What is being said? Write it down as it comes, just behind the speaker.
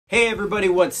Hey everybody,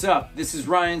 what's up? This is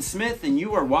Ryan Smith and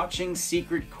you are watching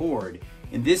Secret Chord.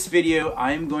 In this video,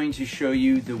 I am going to show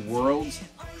you the world's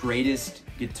greatest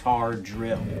guitar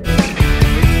drill.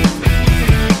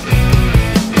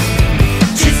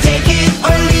 Just take it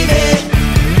or leave it.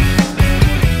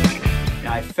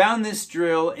 Now, I found this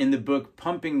drill in the book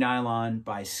Pumping Nylon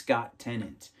by Scott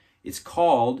Tennant. It's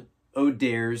called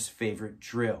Odair's Favorite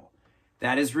Drill.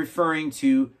 That is referring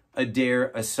to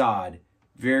Odair Assad,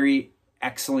 very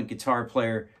excellent guitar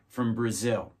player from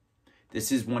Brazil.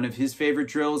 This is one of his favorite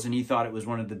drills, and he thought it was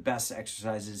one of the best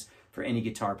exercises for any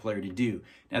guitar player to do.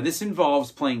 Now, this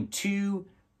involves playing two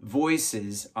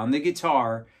voices on the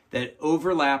guitar that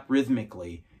overlap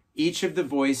rhythmically. Each of the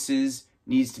voices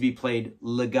needs to be played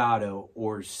legato,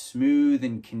 or smooth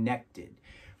and connected.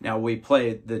 Now, we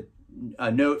play a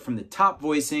note from the top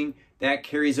voicing, that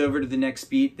carries over to the next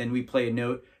beat. Then we play a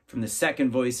note from the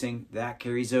second voicing, that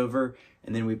carries over.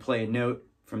 And then we play a note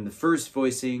from the first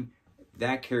voicing,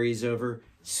 that carries over,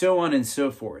 so on and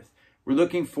so forth. We're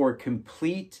looking for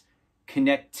complete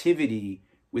connectivity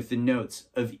with the notes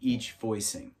of each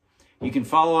voicing. You can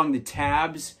follow along the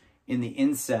tabs in the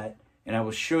inset, and I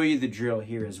will show you the drill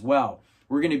here as well.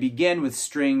 We're going to begin with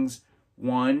strings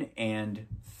 1 and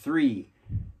 3.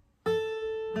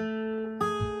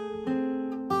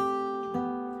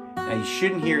 Now, you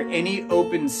shouldn't hear any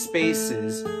open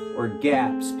spaces or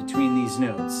gaps between these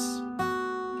notes.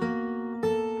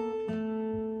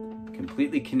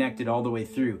 Completely connected all the way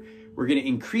through. We're going to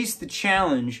increase the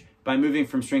challenge by moving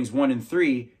from strings 1 and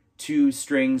 3 to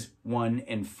strings 1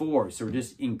 and 4. So we're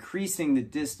just increasing the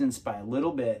distance by a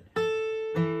little bit.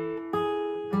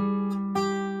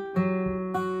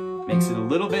 Makes it a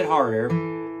little bit harder.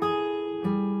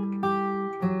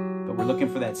 But we're looking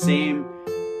for that same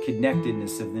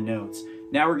connectedness of the notes.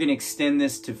 Now we're going to extend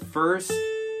this to first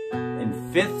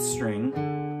and fifth string,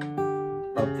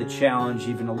 up the challenge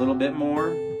even a little bit more.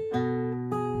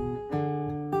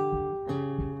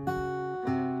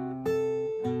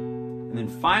 And then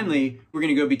finally, we're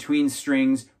going to go between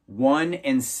strings 1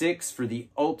 and 6 for the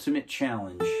ultimate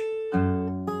challenge.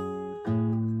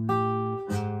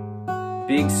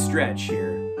 Big stretch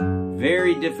here.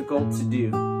 Very difficult to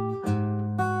do.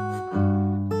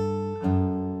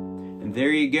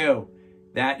 There you go.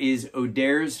 That is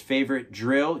Odair's favorite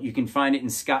drill. You can find it in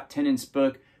Scott Tennant's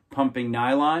book, Pumping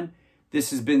Nylon.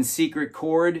 This has been Secret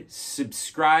Chord.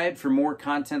 Subscribe for more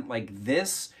content like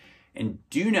this. And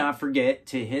do not forget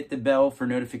to hit the bell for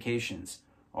notifications.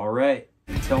 All right,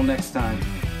 until next time.